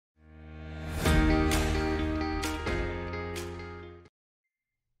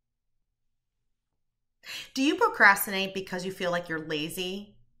Do you procrastinate because you feel like you're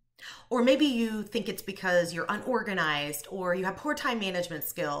lazy? Or maybe you think it's because you're unorganized, or you have poor time management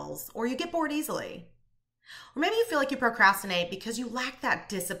skills, or you get bored easily. Or maybe you feel like you procrastinate because you lack that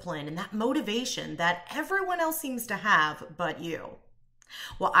discipline and that motivation that everyone else seems to have but you.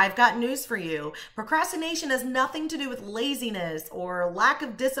 Well, I've got news for you. Procrastination has nothing to do with laziness or lack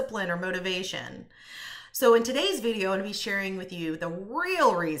of discipline or motivation. So in today's video, I'm going to be sharing with you the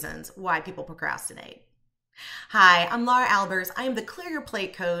real reasons why people procrastinate. Hi, I'm Laura Albers. I am the Clear Your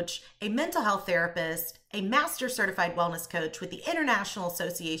Plate coach, a mental health therapist, a master certified wellness coach with the International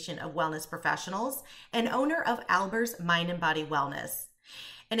Association of Wellness Professionals, and owner of Albers Mind and Body Wellness.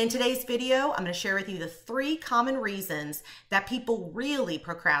 And in today's video, I'm going to share with you the 3 common reasons that people really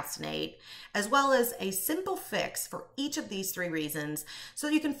procrastinate, as well as a simple fix for each of these 3 reasons so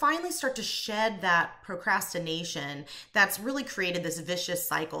you can finally start to shed that procrastination that's really created this vicious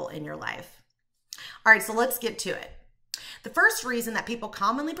cycle in your life. All right, so let's get to it. The first reason that people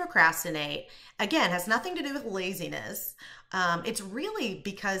commonly procrastinate, again, has nothing to do with laziness. It's really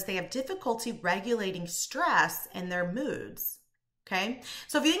because they have difficulty regulating stress and their moods. Okay,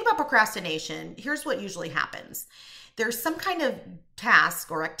 so if you think about procrastination, here's what usually happens. There's some kind of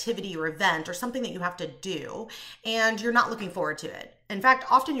task or activity or event or something that you have to do, and you're not looking forward to it. In fact,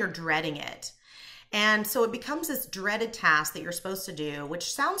 often you're dreading it. And so it becomes this dreaded task that you're supposed to do,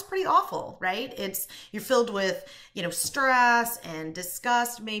 which sounds pretty awful, right? You're filled with, stress and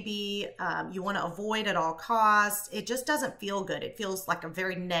disgust, maybe. You want to avoid at all costs. It just doesn't feel good. It feels like a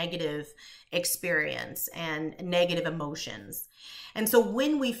very negative experience and negative emotions. And so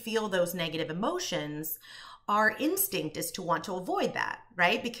when we feel those negative emotions, our instinct is to want to avoid that,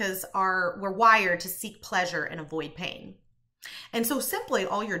 right? Because we're wired to seek pleasure and avoid pain. And so simply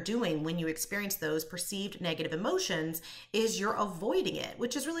all you're doing when you experience those perceived negative emotions is you're avoiding it,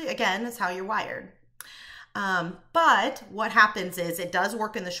 which is really, again, is how you're wired. But what happens is it does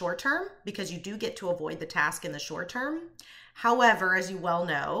work in the short term because you do get to avoid the task in the short term. However, as you well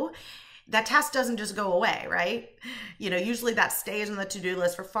know, that task doesn't just go away, right? Usually that stays on the to-do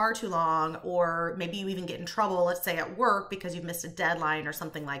list for far too long, or maybe you even get in trouble, let's say at work, because you've missed a deadline or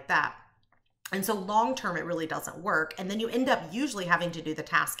something like that. And so long term, it really doesn't work. And then you end up usually having to do the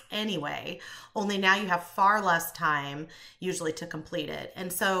task anyway, only now you have far less time usually to complete it.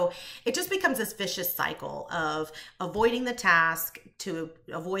 And so it just becomes this vicious cycle of avoiding the task to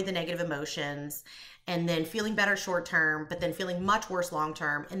avoid the negative emotions, and then feeling better short term, but then feeling much worse long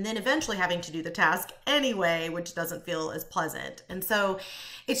term, and then eventually having to do the task anyway, which doesn't feel as pleasant. And so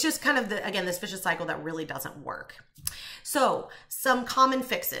it's just kind of, this vicious cycle that really doesn't work. So some common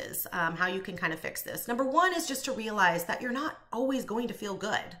fixes, how you can kind of fix this. Number 1 is just to realize that you're not always going to feel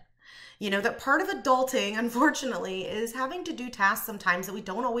good. That part of adulting, unfortunately, is having to do tasks sometimes that we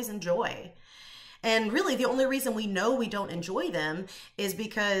don't always enjoy. And really, the only reason we know we don't enjoy them is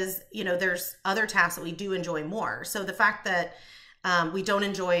because, there's other tasks that we do enjoy more. So the fact that we don't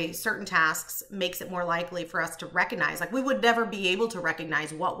enjoy certain tasks makes it more likely for us to recognize, like we would never be able to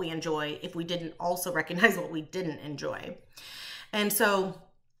recognize what we enjoy if we didn't also recognize what we didn't enjoy. And so,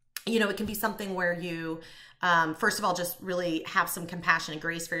 it can be something where you, first of all, just really have some compassion and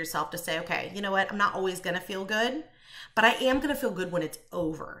grace for yourself to say, okay, you know what, I'm not always going to feel good, but I am going to feel good when it's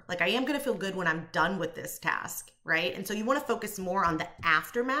over. Like I am going to feel good when I'm done with this task, right? And so you want to focus more on the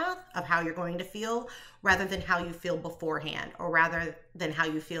aftermath of how you're going to feel rather than how you feel beforehand, or rather than how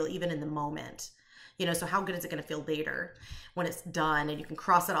you feel even in the moment. So how good is it going to feel later when it's done and you can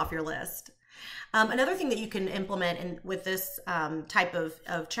cross it off your list? Another thing that you can implement with this type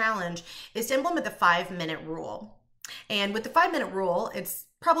of challenge is to implement the 5-minute rule. And with the 5-minute rule, it's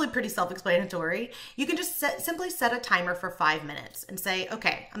probably pretty self-explanatory. You can just simply set a timer for 5 minutes and say,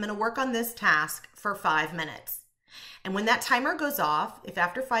 okay, I'm going to work on this task for 5 minutes. And when that timer goes off, if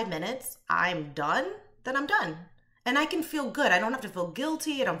after 5 minutes I'm done, then I'm done. And I can feel good. I don't have to feel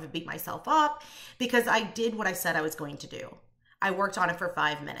guilty. I don't have to beat myself up because I did what I said I was going to do. I worked on it for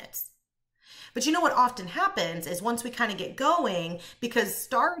 5 minutes. But what often happens is once we kind of get going, because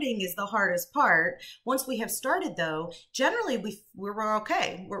starting is the hardest part, once we have started though, generally we're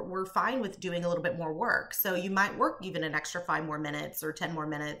okay. We're fine with doing a little bit more work. So you might work even an extra 5 more minutes or 10 more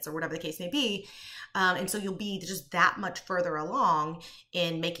minutes or whatever the case may be. And so you'll be just that much further along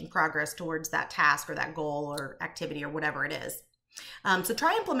in making progress towards that task or that goal or activity or whatever it is. So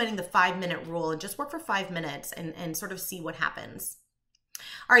try implementing the 5-minute rule and just work for 5 minutes and sort of see what happens.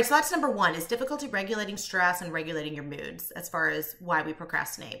 All right, so that's number 1, is difficulty regulating stress and regulating your moods as far as why we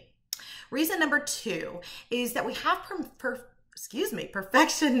procrastinate. Reason number 2 is that we have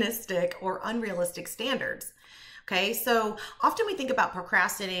perfectionistic or unrealistic standards. Okay, so often we think about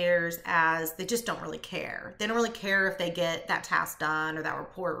procrastinators as they just don't really care. They don't really care if they get that task done or that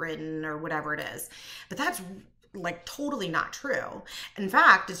report written or whatever it is. But that's like totally not true. In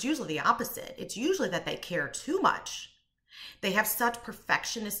fact, it's usually the opposite. It's usually that they care too much. They have such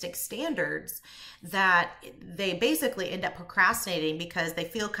perfectionistic standards that they basically end up procrastinating because they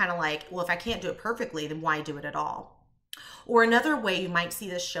feel kind of like, well, if I can't do it perfectly, then why do it at all? Or another way you might see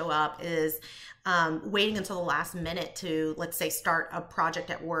this show up is waiting until the last minute to, let's say, start a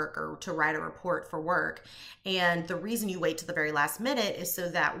project at work or to write a report for work. And the reason you wait to the very last minute is so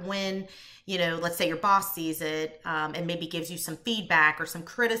that when, you know, let's say your boss sees it and maybe gives you some feedback or some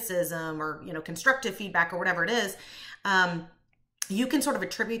criticism or, you know, constructive feedback or whatever it is, you can sort of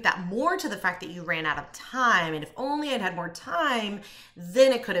attribute that more to the fact that you ran out of time. And if only I'd had more time,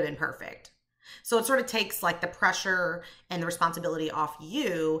 then it could have been perfect. So it sort of takes like the pressure and the responsibility off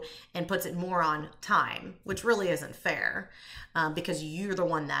you and puts it more on time, which really isn't fair because you're the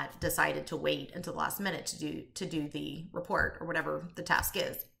one that decided to wait until the last minute to do the report or whatever the task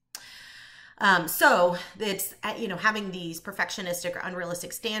is. So it's, you know, having these perfectionistic or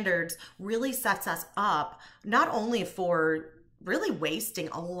unrealistic standards really sets us up not only for really wasting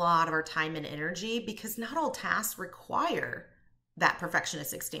a lot of our time and energy, because not all tasks require that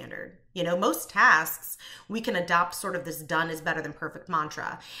perfectionistic standard. You know, most tasks, we can adopt sort of this done is better than perfect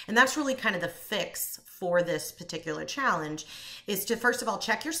mantra. And that's really kind of the fix for this particular challenge, is to first of all,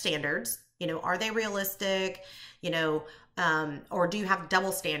 check your standards. You know, are they realistic? You know, or do you have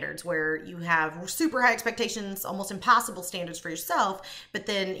double standards where you have super high expectations, almost impossible standards for yourself, but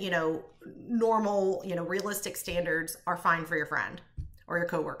then, you know, normal, you know, realistic standards are fine for your friend or your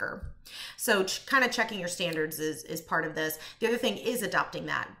coworker. So kind of checking your standards is part of this. The other thing is adopting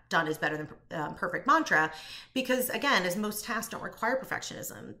that done is better than perfect mantra, because again, as most tasks don't require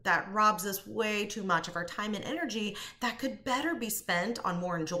perfectionism, that robs us way too much of our time and energy that could better be spent on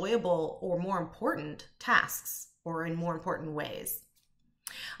more enjoyable or more important tasks or in more important ways.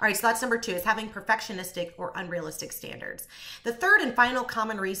 All right, so that's number 2, is having perfectionistic or unrealistic standards. The third and final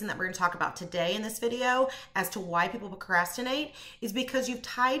common reason that we're going to talk about today in this video as to why people procrastinate is because you've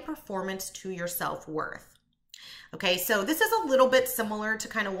tied performance to your self-worth. Okay, so this is a little bit similar to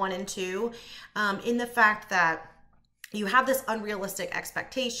kind of 1 and 2 in the fact that you have this unrealistic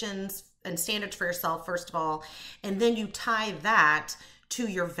expectations and standards for yourself, first of all, and then you tie that to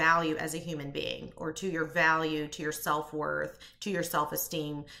your value as a human being, or to your value, to your self-worth, to your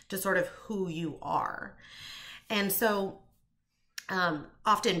self-esteem, to sort of who you are. And so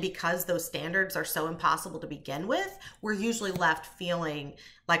often because those standards are so impossible to begin with, we're usually left feeling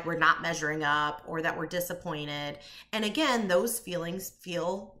like we're not measuring up or that we're disappointed. And again, those feelings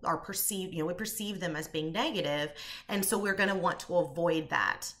are perceived, you know, we perceive them as being negative. And so we're going to want to avoid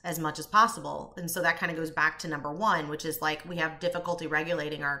that as much as possible. And so that kind of goes back to number 1, which is like we have difficulty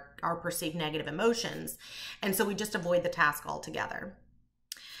regulating our perceived negative emotions. And so we just avoid the task altogether.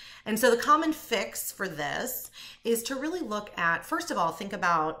 And so the common fix for this is to really look at, first of all, think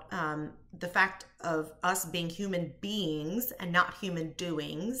about the fact of us being human beings and not human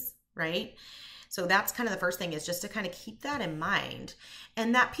doings, right? So that's kind of the first thing, is just to kind of keep that in mind,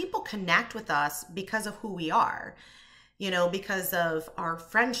 and that people connect with us because of who we are, you know, because of our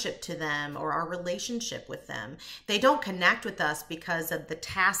friendship to them or our relationship with them. They don't connect with us because of the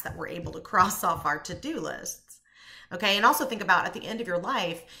tasks that we're able to cross off our to-do lists. Okay, and also think about at the end of your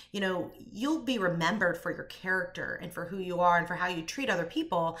life, you know, you'll be remembered for your character and for who you are and for how you treat other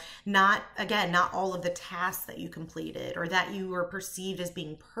people, not all of the tasks that you completed or that you were perceived as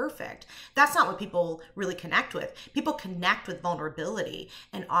being perfect. That's not what people really connect with. People connect with vulnerability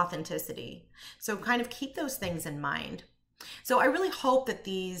and authenticity. So kind of keep those things in mind. So I really hope that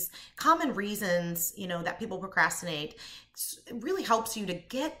these common reasons, you know, that people procrastinate really helps you to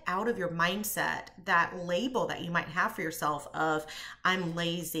get out of your mindset, that label that you might have for yourself of I'm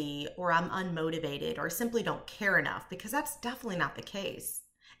lazy or I'm unmotivated or I simply don't care enough, because that's definitely not the case.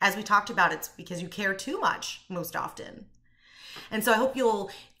 As we talked about, it's because you care too much most often. And so I hope you'll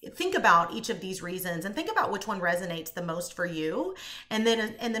think about each of these reasons and think about which one resonates the most for you. And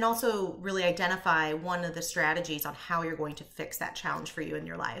then also really identify one of the strategies on how you're going to fix that challenge for you in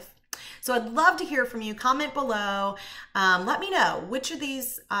your life. So I'd love to hear from you. Comment below. Let me know which of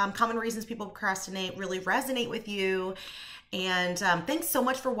these common reasons people procrastinate really resonate with you. And thanks so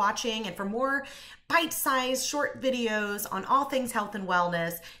much for watching. And for more bite-sized short videos on all things health and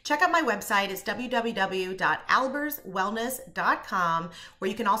wellness, check out my website. It's www.alberswellness.com, where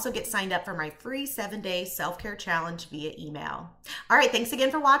you can also get signed up for my free 7-day self-care challenge via email. All right, thanks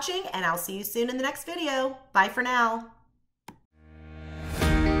again for watching, and I'll see you soon in the next video. Bye for now.